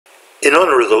In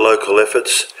honour of the local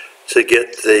efforts to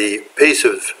get the piece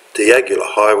of diagonal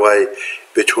highway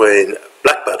between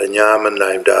Blackbutt and Yarman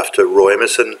named after Roy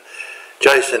Emerson,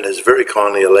 Jason has very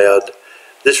kindly allowed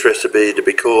this recipe to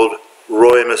be called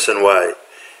Roy Emerson Way,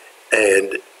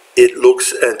 and it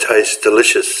looks and tastes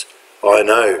delicious. I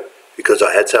know, because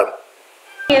I had some.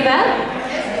 Hear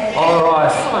that?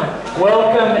 Alright,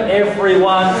 welcome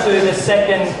everyone to the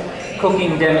second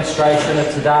cooking demonstration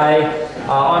of today.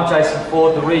 I'm Jason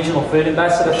Ford, the Regional Food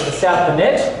Ambassador for the South of the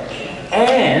Net,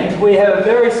 and we have a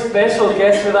very special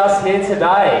guest with us here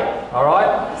today.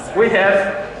 Alright, we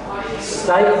have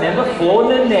State Member for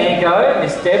Nanango,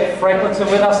 Miss Deb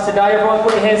Freckleton, with us today. Everyone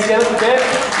put your hands together for Deb.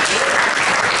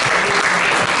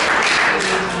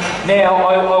 Now,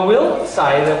 I will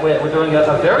say that we're doing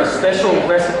a very special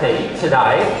recipe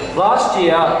today. Last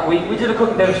year, we did a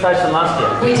cooking demonstration last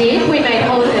year. We did. We made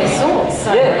holiday sauce.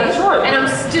 Yeah, that's right. And I'm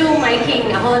still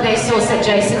making a holiday sauce that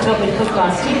Jason told me to cook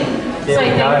last year. So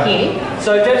thank you.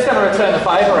 So Deb's going to return the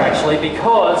favour actually,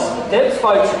 because Deb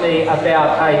spoke to me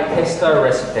about a pesto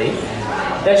recipe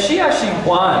that she actually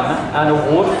won an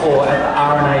award for at the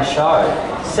RNA show.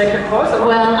 Second prize?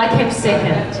 Well, I came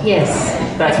second, yes.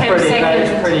 That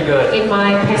is pretty good. In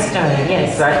my pesto,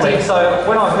 yes. Exactly. So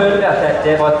when I heard about that,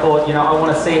 Deb, I thought, you know, I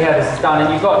want to see how this is done.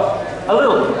 And you've got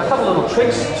a couple of little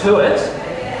tricks to it.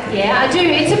 Yeah, I do.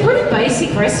 It's a pretty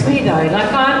basic recipe though.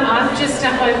 Like I'm just a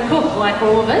home cook like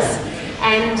all of us.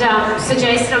 And so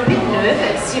Jason, I'm a bit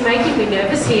nervous. You're making me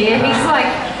nervous here. He's like,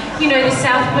 you know, the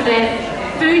South Burnett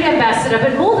food ambassador,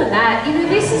 but more than that, you know,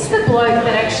 this is the bloke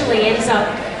that actually ends up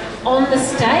on the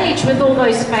stage with all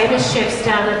those famous chefs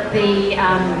down at the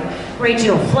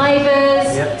regional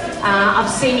flavours. Yep. I've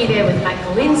seen you there with Matt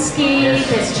Galinsky. Yes.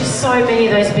 There's just so many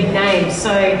of those big names.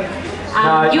 So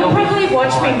you'll probably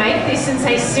watch me make this and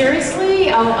say, seriously,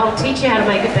 I'll teach you how to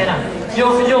make it better.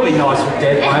 You'll be nice with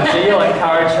Deb, won't you? You'll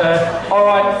encourage her.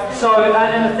 Alright, so,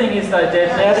 and the thing is though, Deb,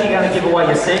 now that you're going to give away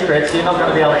your secrets, you're not going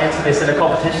to be able to enter this in a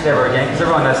competition ever again, because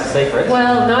everyone knows the secrets.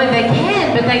 Well, no, they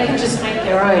can, but they can just make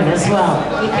their own as well.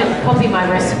 You can copy my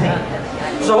recipe.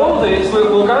 So what we'll do is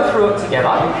we'll go through it together.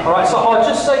 Alright, so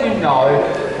just so you know,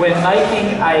 we're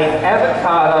making a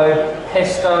avocado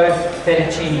pesto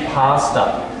fettuccine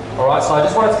pasta. Alright, so I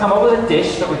just wanted to come up with a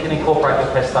dish that we can incorporate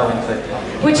the pesto into.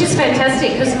 Which is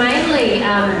fantastic, because mainly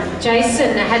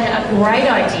Jason had a great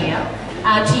idea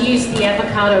to use the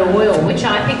avocado oil, which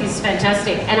I think is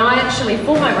fantastic. And I actually,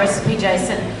 for my recipe,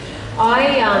 Jason,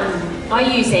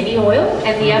 I use any oil,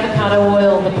 and the avocado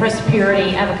oil, the Pressed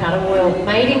Purity avocado oil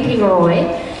made in Kingaroy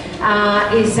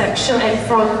is actually, and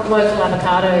from local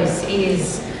avocados,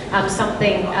 is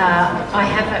something I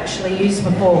have actually used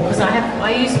before, because I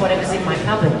use whatever's in my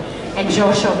cupboard, and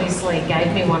Josh obviously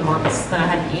gave me one once that I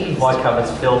hadn't used. My cupboard's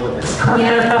filled with this.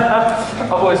 Yeah.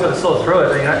 I've always got to sort through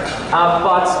it, you know.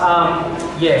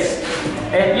 Yes,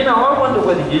 and you know, I wonder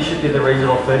whether you should be the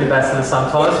regional food ambassador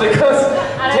sometimes, because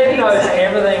Deb knows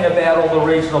everything about all the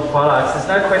regional products.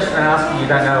 There's no question I ask you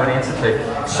don't know an answer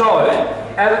to. So,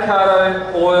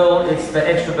 avocado oil, it's the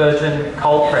extra virgin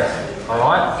cold pressed.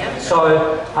 Alright? Yep.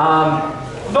 So,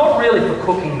 not really for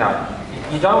cooking though.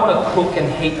 You don't want to cook and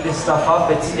heat this stuff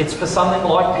up. It's for something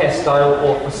like pesto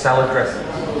or for salad dressing.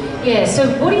 Yeah, so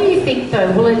what do you think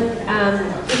though? Will it,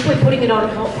 if we're putting it on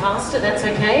hot pasta, that's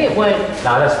okay? It won't?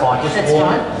 No, that's fine.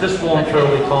 Just warm through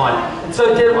will be fine.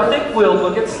 So Deb, I think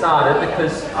we'll get started,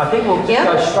 because I think we'll just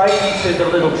go straight into the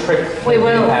little trick we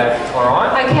have,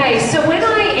 alright? Okay, so when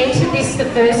I entered this the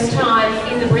first time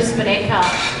in the Brisbane Ekka,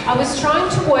 I was trying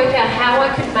to work out how I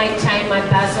could maintain my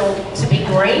basil to be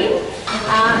green.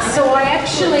 So I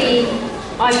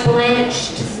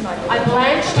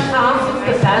blanched half of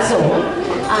the basil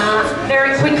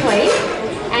very quickly.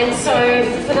 And so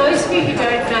for those of you who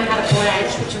don't know how to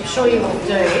blanch, which I'm sure you will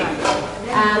do,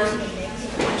 I'm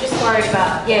just worried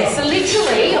about, so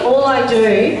literally all I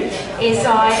do is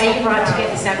are you right to get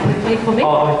this out quickly for me? Oh,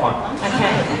 I'll be fine.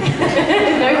 Okay.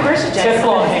 No pressure, Jason.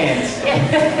 Teflon hands.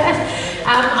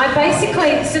 I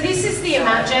basically, so this is the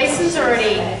amount. Jason's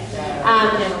already,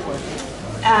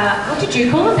 what did you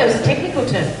call it? There was a technical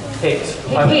term. Picked.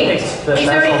 He's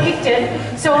already picked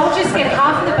it. So I'll just get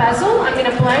half of the basil. I'm going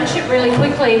to blanch it really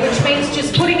quickly, which means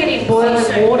just putting it in boiling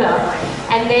water,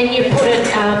 and then you put it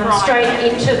straight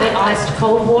into the iced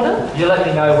cold water. You let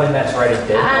me know when that's ready,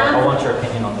 Deb. I want your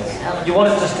opinion on this. You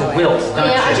want it just to wilt, don't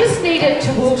you? Yeah, I just need it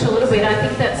to wilt a little bit. I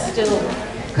think that's still,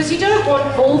 because you don't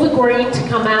want all the green to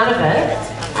come out of it,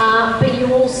 but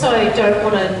you also don't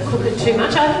want to cook it too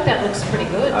much. I think that looks pretty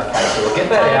good. Okay, so we'll get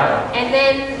that out.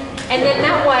 And then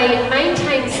that way it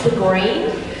maintains the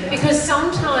green, because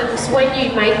sometimes when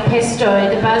you make pesto,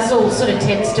 the basil sort of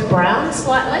tends to brown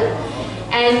slightly.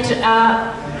 And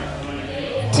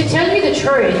to tell you the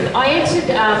truth, I entered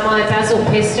my basil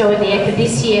pesto in the Ekka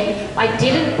this year. I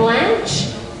didn't blanch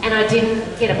and I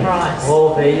didn't get a prize.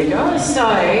 Well, there you go. So,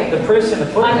 the proof's in the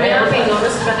pudding. I'm now being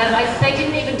honest about that. They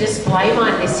didn't even display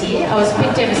mine this year. I was a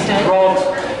bit devastated. Robbed.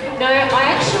 No, I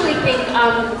actually think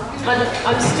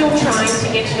I'm still trying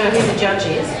to get to know who the judge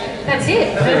is. That's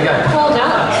it. There we go. Well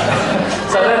done.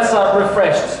 So that's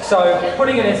refreshed. So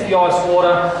putting it into the ice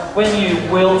water, when you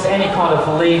wilt any kind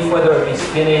of leaf, whether it be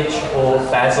spinach or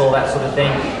basil, that sort of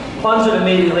thing, plunge it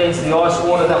immediately into the ice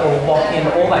water. That will lock in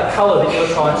all that colour that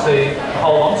you're trying to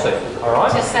hold on to. All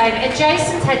right? To save. And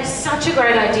Jason's had such a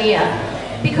great idea.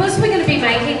 Because we're going to be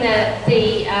making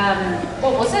the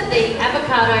what was it? The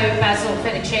avocado basil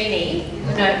fettuccine.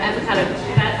 No, avocado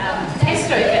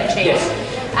pesto fettuccine.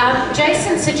 Yes.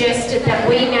 Jason suggested that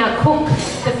we now cook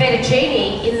the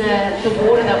fettuccine in the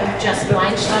water that we've just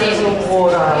blanched in.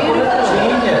 Water. What a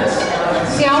genius.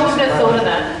 See, I wouldn't have thought of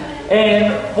that.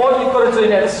 And what you've got to do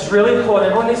now, this is really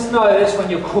important. Everyone needs to know this: when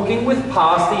you're cooking with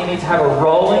pasta, you need to have a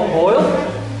rolling boil.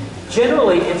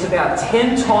 Generally, it's about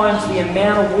 10 times the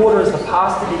amount of water as the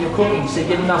pasta that you're cooking, so you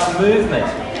get enough movement.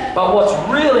 But what's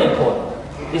really important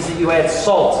is that you add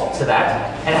salt to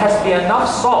that, and it has to be enough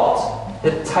salt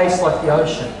that it tastes like the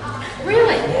ocean.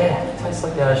 Really? Yeah, it tastes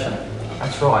like the ocean.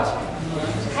 That's right.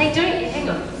 Hey, hang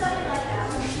on.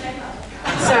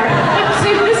 Sorry,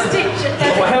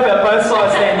 Well, how about both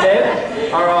sides then,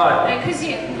 Deb? All right. Because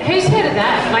who's heard of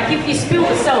that? Like, if you spill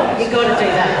the salt, you've got to do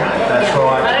that, right? That's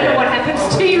right. I don't know what happens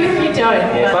to you if you don't.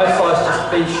 Yeah, both sides,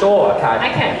 just be sure, okay?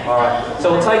 Okay. All right.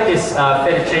 So we'll take this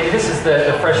fettuccine. This is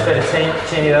the fresh fettuccine.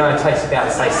 It only takes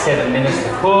about, say, 7 minutes to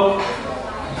cook.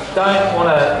 Don't want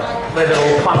to let it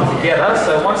all clump together.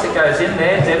 So once it goes in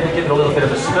there, Deb will give it a little bit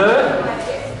of a stir.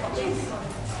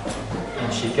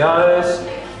 And she goes.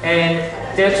 And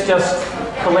Deb's just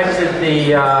collected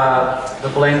the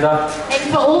blender.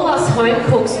 And for all us home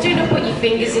cooks, do not put your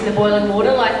fingers in the boiling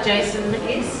water like Jason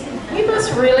is. You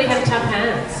must really have tough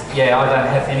hands. Yeah, I don't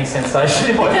have any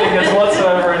sensation in my fingers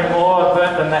whatsoever anymore. I've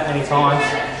burnt them that many times.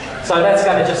 So that's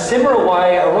going to just simmer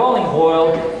away, a rolling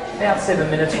boil, about 7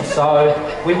 minutes or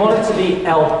so. We want it to be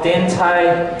al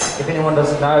dente. If anyone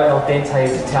doesn't know, al dente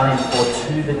is Italian for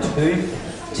to the tooth.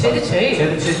 To the tooth? To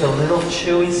the tooth, a little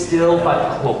chewy still,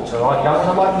 but cooked, all right? You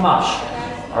don't want it like mush.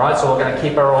 All right, so we're going to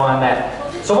keep our eye on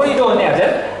that. So what are you doing now,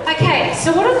 Deb? Okay,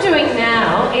 so what I'm doing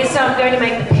now is I'm going to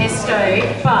make the pesto,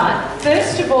 but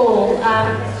first of all,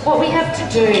 what we have to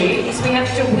do is we have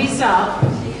to whiz up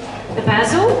the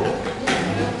basil.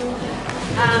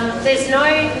 There's no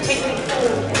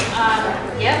technical,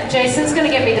 Jason's going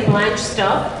to get me the blanch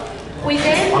stuff. We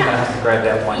then... I'm going to have to grab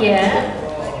that one. Yeah.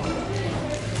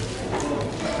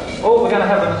 Oh, we're going to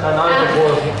have an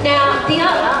overboil. Now,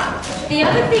 the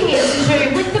other thing is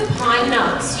too, with the pine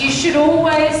nuts, you should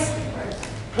always,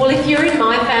 well, if you're in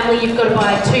my family, you've got to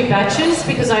buy 2 batches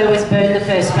because I always burn the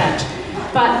first batch.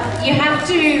 But you have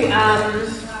to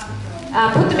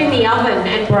put them in the oven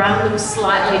and brown them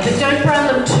slightly, but don't brown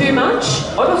them too much.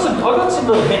 I got some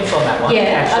little hints on that one. Yeah,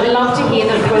 actually. I'd love to hear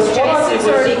them because Jason's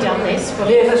already done this.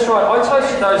 Yeah, that's right. I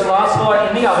toasted those last night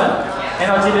in the oven. And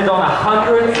I did it on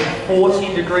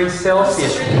 140 degrees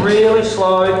Celsius, really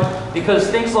slow, because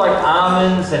things like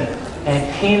almonds and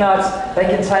peanuts, they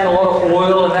contain a lot of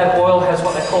oil, and that oil has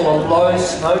what they call a low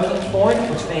smoking point,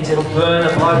 which means it'll burn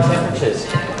at low temperatures.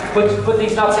 Put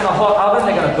these nuts in a hot oven,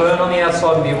 they're going to burn on the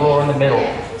outside and be raw in the middle.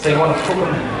 So you want to cook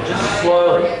them just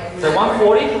slowly. So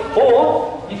 140,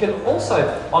 or you could also,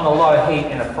 on a low heat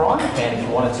in a frying pan if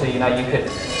you wanted to, you could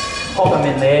pop them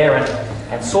in there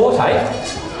and saute.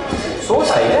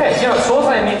 Saute, yeah. You know what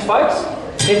saute means, folks?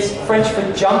 It's French for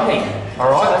jumping,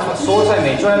 all right? That's what saute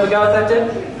means. Do you want to go with that,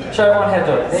 Deb? Show everyone how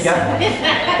to do it. There you go.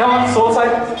 Come on, saute.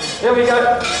 There we go.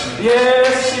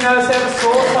 Yes, she knows how to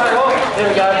saute. Oh, there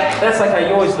we go. That's okay.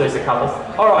 You always lose a couple.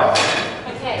 All right.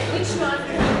 Okay, which knife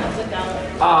do you have the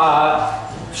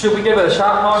garlic? Should we give it a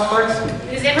sharp knife, folks?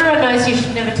 Because everyone knows you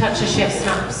should never touch a chef's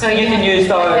knife. So you can use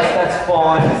those. That's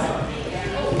fine.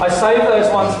 I save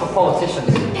those ones for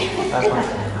politicians. That's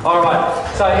fine. All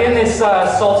right, so in this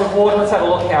salted water, let's have a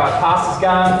look how our pasta's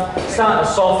going. Starting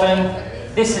to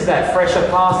soften. This is that fresher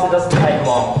pasta, it doesn't take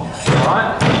long. All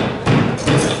right.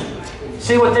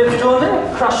 See what Deb's doing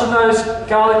there? Crushing those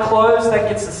garlic cloves, that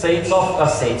gets the seeds off,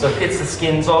 gets the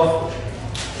skins off.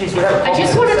 Jeez, I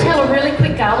just want to tell a really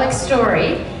quick garlic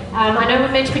story. I know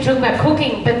we're meant to be talking about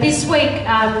cooking, but this week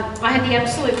I had the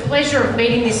absolute pleasure of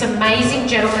meeting this amazing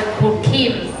gentleman called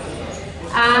Kim.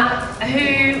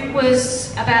 Who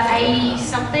was about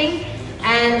 80-something,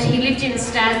 and he lived in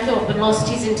Stanthorpe and lost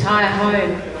his entire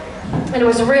home. And it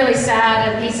was really sad,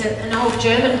 and he's an old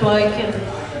German bloke, and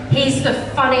he's the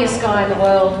funniest guy in the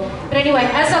world. But anyway,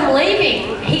 as I'm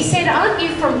leaving, he said, "Aren't you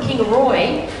from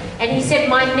Kingaroy?" And he said,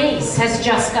 "My niece has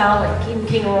just garlic in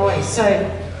Kingaroy." So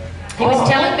he was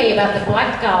telling me about the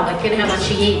black garlic and how much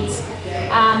he eats.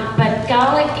 But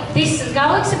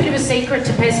garlic's a bit of a secret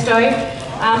to pesto.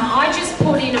 I just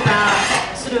put in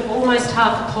about sort of almost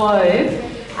half a clove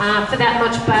for that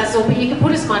much basil, but you can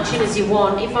put as much in as you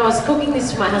want. If I was cooking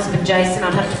this for my husband Jason,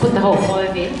 I'd have to put the whole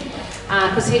clove in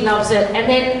because he loves it. And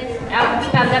then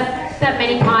about that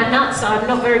many pine nuts. I'm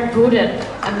not very good at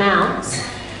amounts.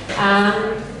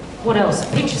 What else? A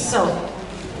pinch of salt.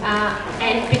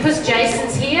 And because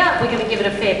Jason's here, we're going to give it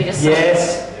a fair bit of salt.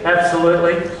 Yes,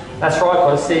 absolutely. That's right,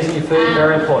 got to season your food,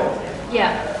 very important.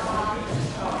 Yeah.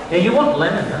 Yeah, you want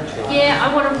lemon, don't you? Yeah,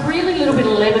 I want a really little bit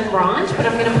of lemon rind, but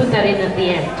I'm going to put that in at the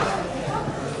end.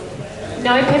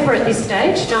 No pepper at this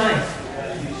stage, no.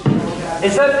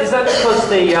 Is that because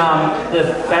the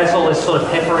basil is sort of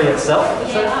peppery itself?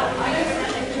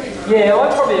 Yeah,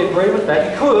 I'd probably agree with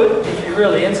that. You could, if you're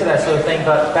really into that sort of thing,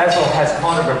 but basil has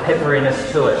kind of a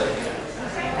pepperiness to it.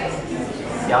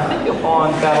 Yeah, I think you'll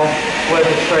find that'll worth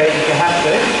a treat if you have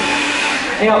to.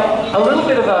 Now, a little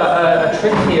bit of a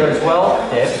trick here as well,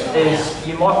 Deb, is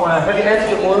you might want to... Have you added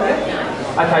your oil yet?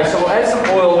 Okay, so we'll add some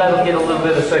oil, that'll get a little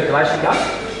bit of circulation going.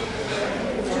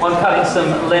 I'm cutting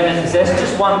some lemon zest.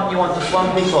 Just one, you want just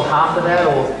one piece or half of that,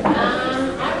 or...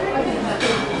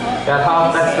 About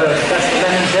half, that's the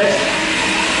lemon zest.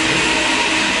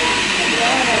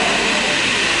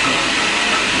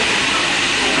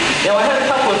 Now I had a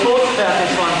couple of thoughts about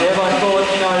this one, Deb. I thought,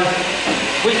 you know,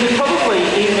 we could probably,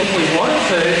 even if we wanted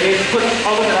to, is put,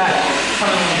 oh look at that,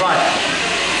 coming on the plate.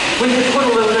 We could put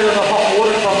a little bit of the hot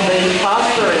water from the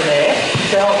pasta in there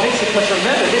to help mix it, because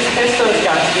remember, this pesto is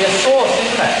going to be a sauce,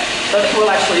 isn't it? So we'll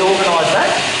actually organise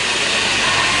that.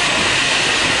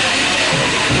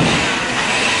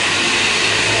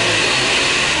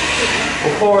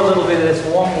 We'll pour a little bit of this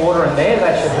warm water in there,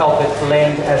 that should help it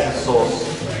blend as a sauce.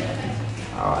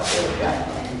 Alright, there we go.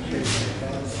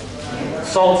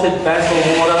 Salted basil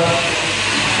water.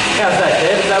 How's that,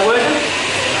 Deb? Is that working?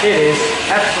 It is,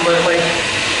 absolutely.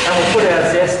 And we'll put our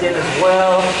zest in as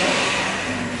well.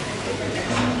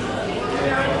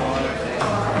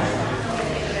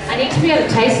 I need to be able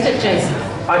to taste it, Jason.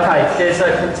 Okay, there's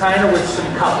a container with some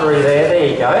cutlery there. There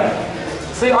you go.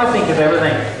 See, I think of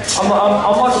everything. I'm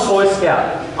like a Boy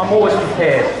Scout. I'm always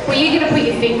prepared. Were you going to put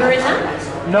your finger in that?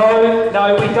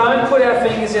 No, we don't put our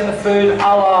fingers in the food a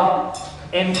la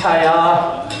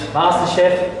MKR,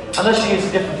 MasterChef, unless you use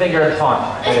a different finger at a time.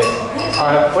 Yeah.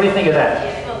 Alright, what do you think of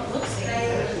that?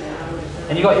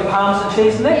 And you got your Parmesan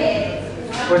cheese in there?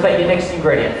 Or is that your next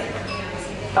ingredient?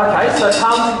 Okay, so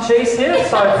Parmesan cheese here.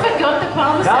 So I forgot the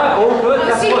Parmesan. No, all good.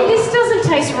 Oh, see, this doesn't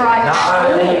taste right.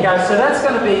 No, there you go. So that's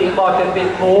going to be like a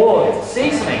bit more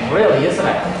seasoning, really, isn't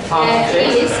it? Parmesan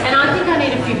cheese. It is, and I think I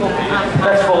need a few more.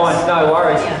 That's fine, no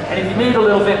worries. Yeah. And if you need a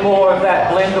little bit more of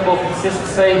that blendable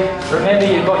consistency, remember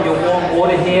you've got your warm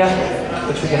water here,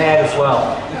 which we can add as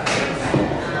well.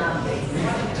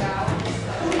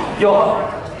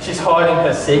 She's hiding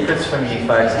her secrets from you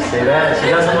folks, you see that?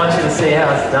 She doesn't want you to see how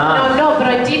it's done. No, I'm not, but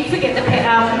I did forget the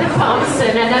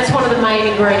Parmesan, and that's one of the main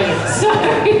ingredients. So.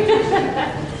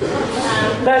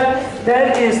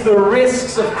 That is the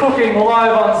risks of cooking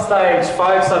live on stage,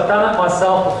 folks. I've done it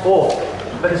myself before.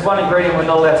 But there's one ingredient we're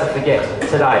not allowed to forget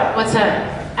today. What's that?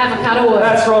 Avocado oil.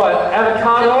 That's right,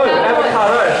 avocado. And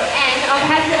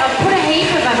I've put a heap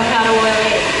of avocado oil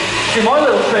in. See, my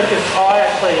little trick is I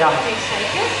actually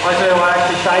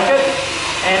shake it.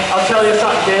 And I'll tell you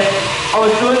something, Deb. I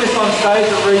was doing this on stage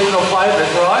at Regional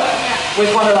Flavours, right? Yeah. With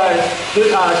one of those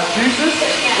juices,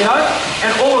 you know?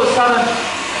 And all of a sudden,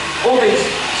 all these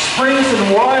springs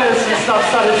and wires and stuff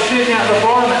started shooting out the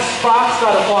bottom, and sparks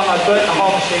started flying. I burnt the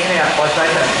whole machine out by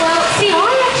shaking it. Well, see,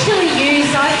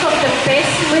 I've got the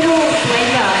best little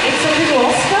blender. It's a little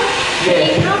Oscar.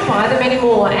 Yeah. You can't buy them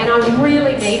anymore, and I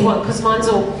really need one because mine's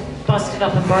all busted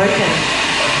up and broken.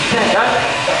 But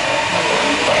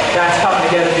that's coming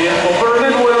together beautiful. But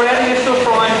remember, we're adding this to a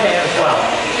frying pan as well.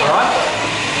 Yeah. Alright?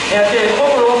 Now, Deb,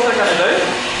 what we're also going to do...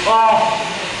 Oh,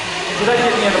 did that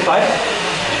get me in the face?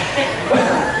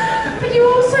 But you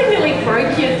also nearly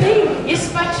broke your thing, your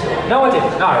spatula. No, I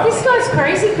didn't. No. This guy's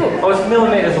crazy cook. I was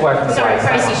millimetres away from the Sorry, base.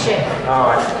 crazy chef.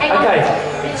 Alright. Okay.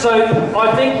 So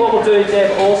I think what we'll do,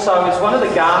 Deb, also is one of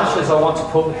the garnishes I want to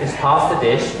put with this pasta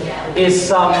dish is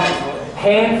some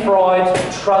hand-fried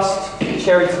trussed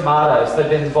cherry tomatoes. They've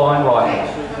been vine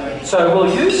ripened. So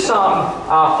we'll use some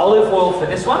olive oil for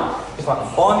this one, if I can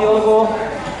find the olive oil,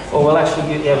 or we'll actually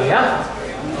use, there we go.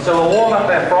 So we'll warm up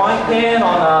our frying pan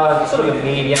on sort of a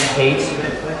medium heat.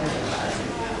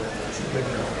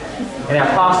 And our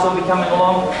pasta will be coming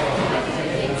along.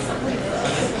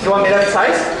 Do you want me to have a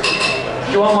taste?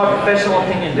 Do you want my professional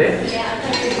opinion, dude?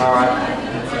 Yeah. Alright.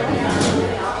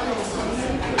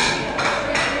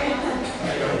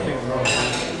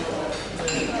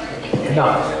 No.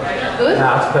 Good?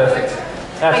 No, it's perfect.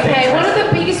 That's okay, fantastic. one of the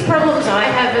biggest problems I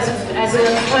have as a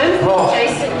home cook,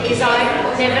 Jason, is I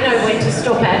never know when to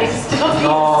stop adding stuff.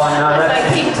 Oh, no, that's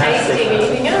I keep tasting and you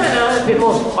think, oh no, a bit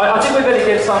more. I think we better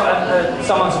get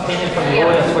someone's opinion from the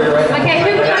audience where you're at. Okay,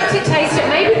 who would like to taste it?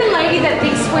 Maybe the lady that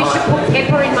thinks we should put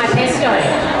pepper in my pesto.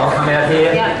 I'll come out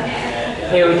here.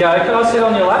 Yeah. Here we go. Can I sit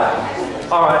on your lap?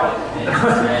 Alright.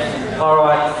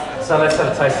 Alright. So let's have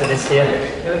a taste of this here.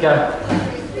 Here we go.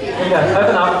 Here we go.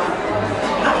 Open up.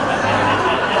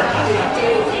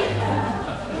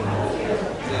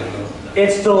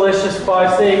 It's delicious,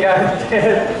 folks. There you go.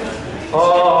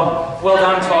 Oh, well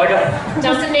done, Tiger.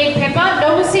 Doesn't need pepper.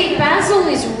 No, see, basil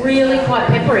is really quite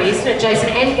peppery, isn't it, Jason?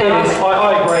 And garlic. It is.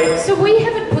 I agree. So we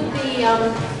haven't put the...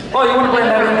 oh, you want to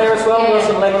blend that in there as well? Yeah. There's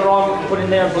some lemon rind we can put in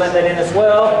there and blend that in as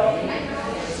well.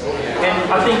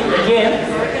 And I think, again,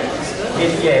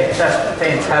 yeah, that's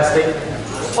fantastic.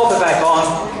 Pop it back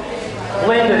on.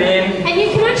 Blend it in. And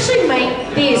you can actually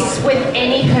make this with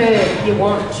any herb you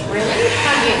want, really,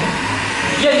 can't you?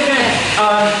 Yeah, you can.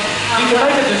 You can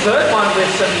make a dessert one with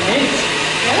some mint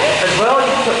as well. You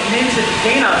can put mint and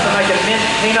peanuts and make a mint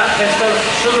peanut pesto with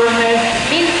some sugar in there.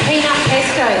 Mint peanut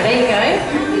pesto, there you go.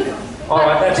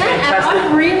 Alright, that's fantastic.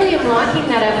 I really am liking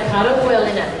that avocado oil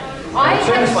in it.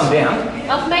 Turn this one down.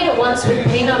 I've made it once with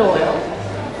peanut oil,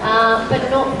 but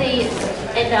not the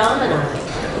almond oil.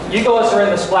 You guys are in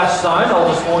the splash zone,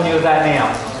 I'll just warn you of that now.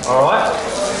 Alright?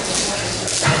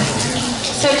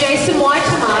 So Jason, why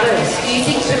tomatoes? Do you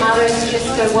think tomatoes just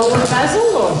go well with basil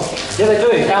or? Yeah, they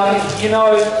do. You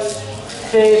know,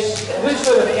 there's, who's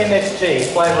heard of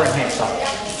MSG, flavour enhancer?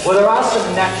 Well, there are some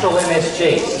natural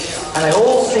MSGs, and they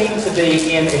all seem to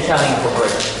be in Italian cookery.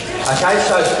 Okay,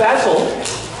 so basil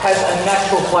has a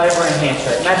natural flavour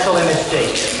enhancer, natural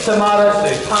MSG. Tomatoes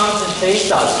do, palms and cheese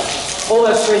does. All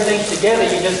those three things together,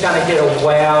 you're just going to get a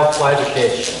wow flavoured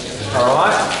dish.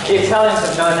 Alright? The Italians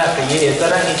have known that for years. They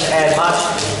don't need to add much.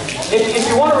 If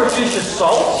you want to reduce your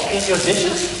salt in your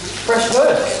dishes, fresh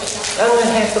herbs. That'll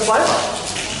enhance the flavour.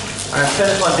 Alright,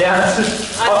 turn this one down.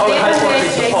 I've never heard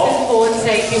Jason Ford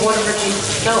say if you want to reduce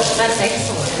the salt. That's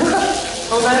excellent.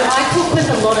 Although I cook with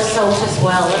a lot of salt as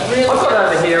well. It really I've got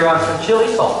over here some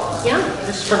chili salt. Yeah?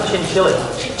 This is from Chinchilli.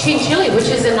 Chinchilli, which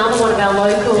is another one of our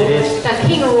local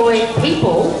Kingaroy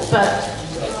people, but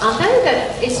aren't they?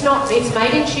 That it's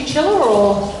made in Chinchilla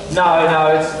or? No,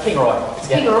 it's Kingaroy. It's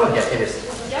Kingaroy. Yeah, it is.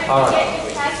 Alright.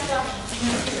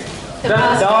 No,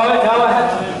 I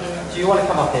have. Do you want to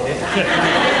come up here, dude?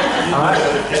 Alright.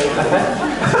 Okay.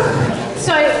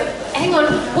 So, hang on.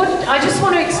 I just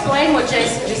want to explain what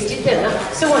Jason just did there.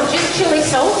 So what, just chili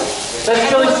salt? That's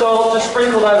chili salt, just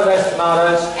sprinkled over those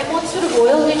tomatoes. And what sort of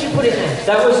oil did you put in there?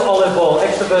 That was olive oil,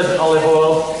 extra virgin olive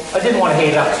oil. I didn't want to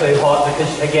heat it up too hot because,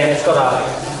 again, it's got a...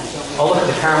 I'll look at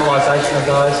the caramelisation of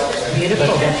those. Beautiful.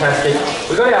 That's fantastic.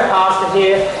 We've got our pasta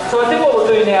here. So I think what we'll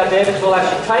do now, Deb, is we'll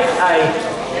actually take a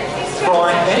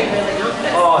frying pan.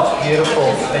 Oh, it's beautiful.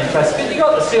 It's fantastic. You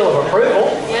got the seal of approval.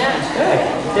 Yeah.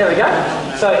 Yeah, there we go.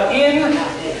 So in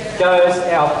goes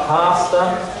our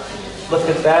pasta. Look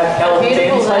at that, al dente. Do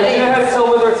you know how to tell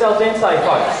whether it's al dente,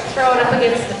 folks? Throw it up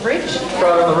against the fridge.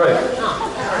 Throw it on the roof.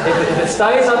 Oh. If it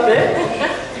stays up there,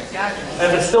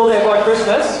 and if it's still there by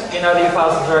Christmas, you know that your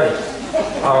pasta's ready.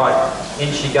 Alright,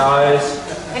 in she goes.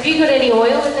 Have you got any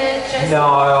oil in there, Jason? No,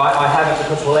 I haven't,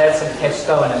 because we'll add some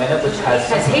pesto in a minute, which has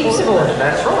heaps of oil.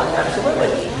 That's right,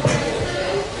 absolutely.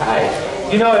 Okay.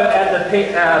 You know, at the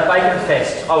Bacon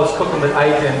Fest, I was cooking with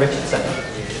Adrian Richardson.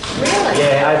 Really?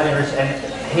 Yeah, Adrian Richardson.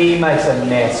 And he makes a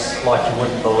mess like you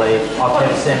wouldn't believe. I've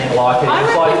never seen anything like it.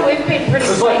 We've been pretty.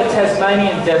 It was like the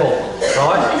Tasmanian devil,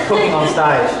 right? Cooking on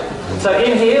stage. So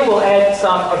in here we'll add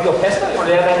some of your pesto. You want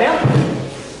to add that now?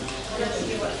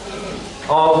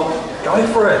 Oh, go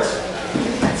for it.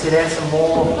 That's it. Add some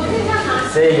more.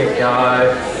 There you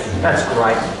go. That's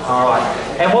great. All right.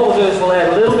 And what we'll do is we'll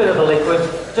add a little bit of the liquid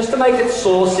just to make it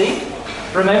saucy.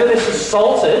 Remember, this is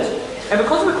salted. And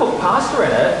because we cook pasta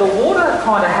in it, the water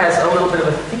kind of has a little bit of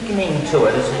a thickening to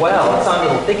it as well. Its own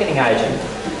little thickening agent.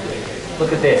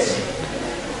 Look at this.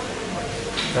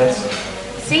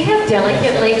 See how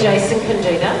delicately Jason can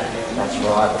do that? That's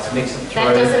right. Let's mix it through.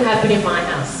 That doesn't happen in my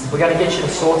house. We're going to get you to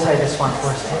saute this one for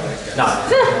us. No.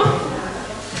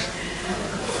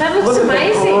 That looks Look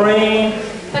amazing. At the green.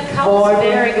 The colour's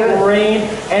very good. Green.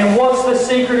 And what's the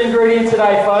secret ingredient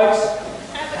today, folks?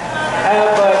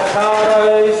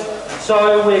 Avocados.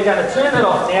 So we're going to turn it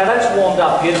off now. That's warmed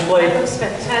up beautifully. That looks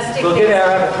fantastic. We'll get our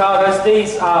avocados.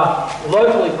 These are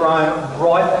locally grown,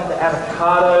 ripened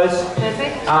avocados.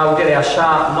 Perfect. We'll get our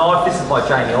sharp knife. This is by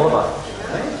Jamie Oliver.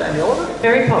 Jamie Oliver?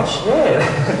 Very posh. Yeah.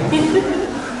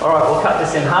 All right, we'll cut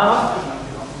this in half.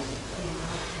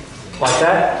 Like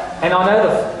that. And I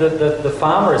know the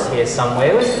farmer is here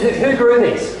somewhere. Who grew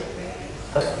these?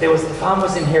 There was the farmer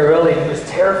was in here earlier and he was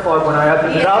terrified when I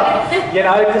opened it up. You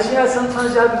know, because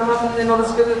sometimes you open them up and they're not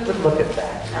as good. But look at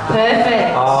that.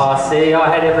 Perfect. Oh, see, I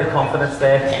had every confidence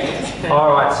there.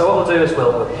 All right, so what we'll do is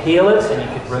we'll peel it and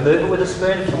you could remove it with a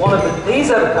spoon if you wanted. But these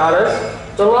avocados,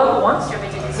 the local ones,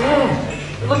 yeah.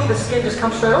 Look at the skin just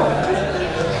comes straight off.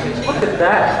 Look at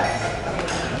that.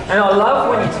 And I love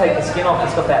when you take the skin off,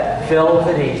 it's got that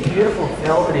velvety, beautiful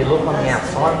velvety look on the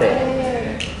outside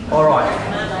there. All right.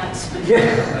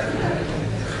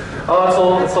 Yeah. Oh,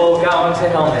 it's all going to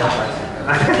hell now.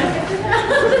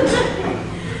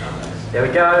 There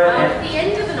we go. At the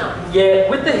end of the knife. Yeah,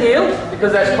 with the heel,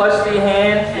 because that's close to your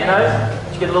hand, you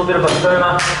know, you get a little bit of a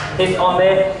firmer hit on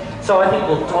there. So I think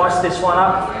we'll dice this one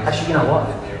up. Actually, you know what?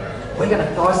 We're going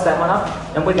to dice that one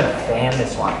up and we're going to fan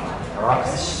this one. Alright,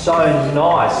 it's so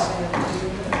nice.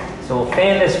 So we'll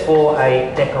fan this for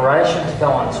a decoration to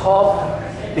go on top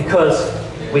because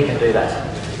we can do that.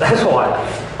 That's why.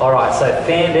 Alright, so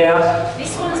fanned out.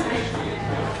 This one's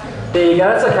there you go,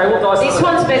 that's okay, we'll dice it. This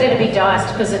one's better to be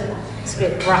diced because it's a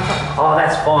bit rougher. Oh,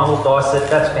 that's fine, we'll dice it,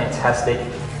 that's fantastic.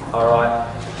 Alright,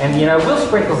 and you know, we'll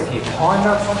sprinkle a few pine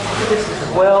nuts on top of this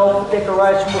as well. For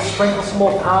decoration, we'll sprinkle some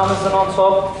more parmesan on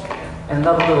top. And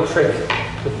another little trick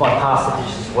with my pasta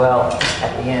dish as well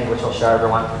at the end, which I'll show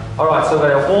everyone. All right, so we've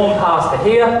got our warm pasta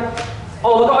here.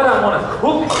 Oh, look, I don't want to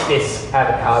cook this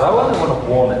avocado. I only want to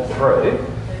warm it through.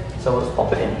 So we'll just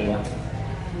pop it in here.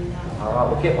 All right,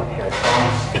 we'll get one pair of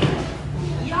tongs.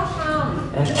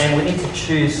 And we need to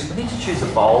choose a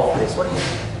bowl for this. What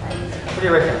do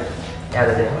you reckon? Out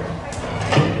of there.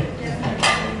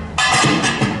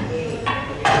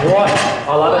 Right,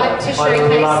 I love it. To I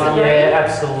showcase love the it. Yeah,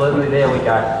 absolutely. There we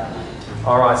go.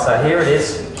 All right, so here it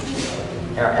is.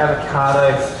 Our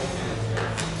avocado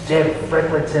Deb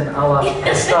Freckleton a la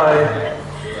pesto.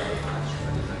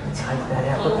 Take that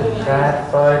out. Look at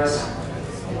that, folks.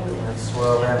 Let's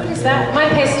swirl around. What is that? My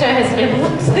pesto has never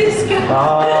looked this good.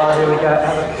 Oh, here we go.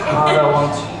 Avocado on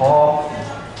top,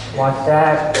 like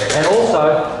that. And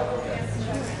also,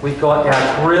 we've got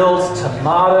our grilled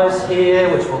tomatoes here,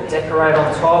 which we'll decorate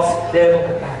on top. There, look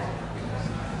at that.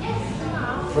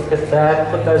 Look at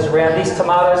that. Put those around. These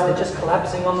tomatoes, they're just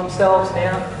collapsing on themselves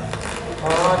now. All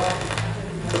right.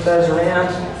 Put those around.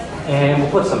 And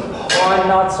we'll put some pine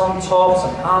nuts on top,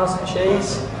 some parmesan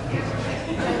cheese.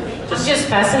 I'm just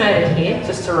fascinated here.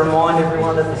 Just to remind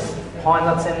everyone that there's pine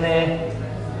nuts in there.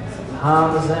 Some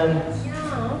parmesan.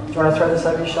 Do you want to throw this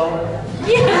over your shoulder?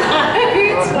 Yeah,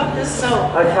 it's not the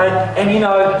salt. Okay, and you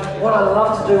know, what I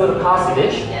love to do with a pasta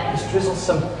dish is drizzle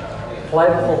some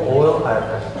flavourful oil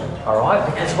over it, alright?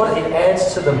 Because what it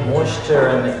adds to the moisture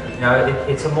and, you know,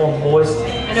 it's a more moist...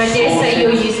 And I dare say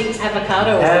you're using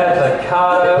avocado oil.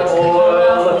 Avocado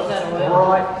oil,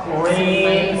 bright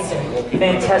green,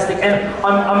 fantastic. And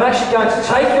I'm actually going to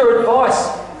take your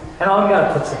advice and I'm going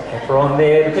to put some pepper on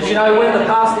there because, you know, when the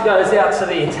pasta goes out to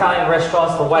the Italian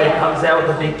restaurants, the waiter comes out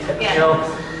with a big pepper mill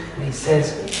and he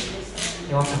says,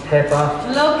 you want some pepper?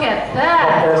 Look at Pop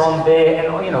that. that on there.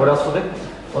 And you know what else we'll do?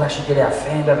 We'll actually get our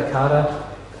fanned avocado.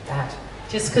 Look at that.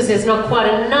 Just because there's not quite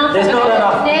enough. There's not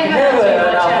enough, never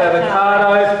enough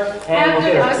avocado. And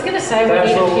we'll get I was going to say we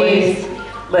need a few.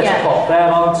 Let's pop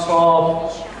that on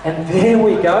top. And there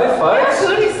we go, folks. How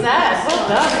good is that? Well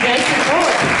done, Jason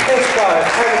Ford. Let's go.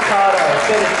 Avocado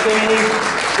fettuccine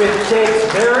with Jed's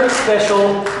very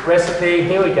special recipe.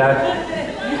 Here we go.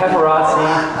 Paparazzi.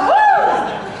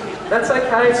 That's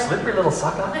okay, slippery little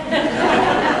sucker.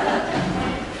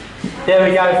 There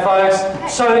we go, folks.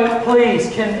 So please,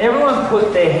 can everyone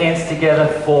put their hands together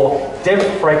for Deb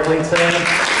Freckleton?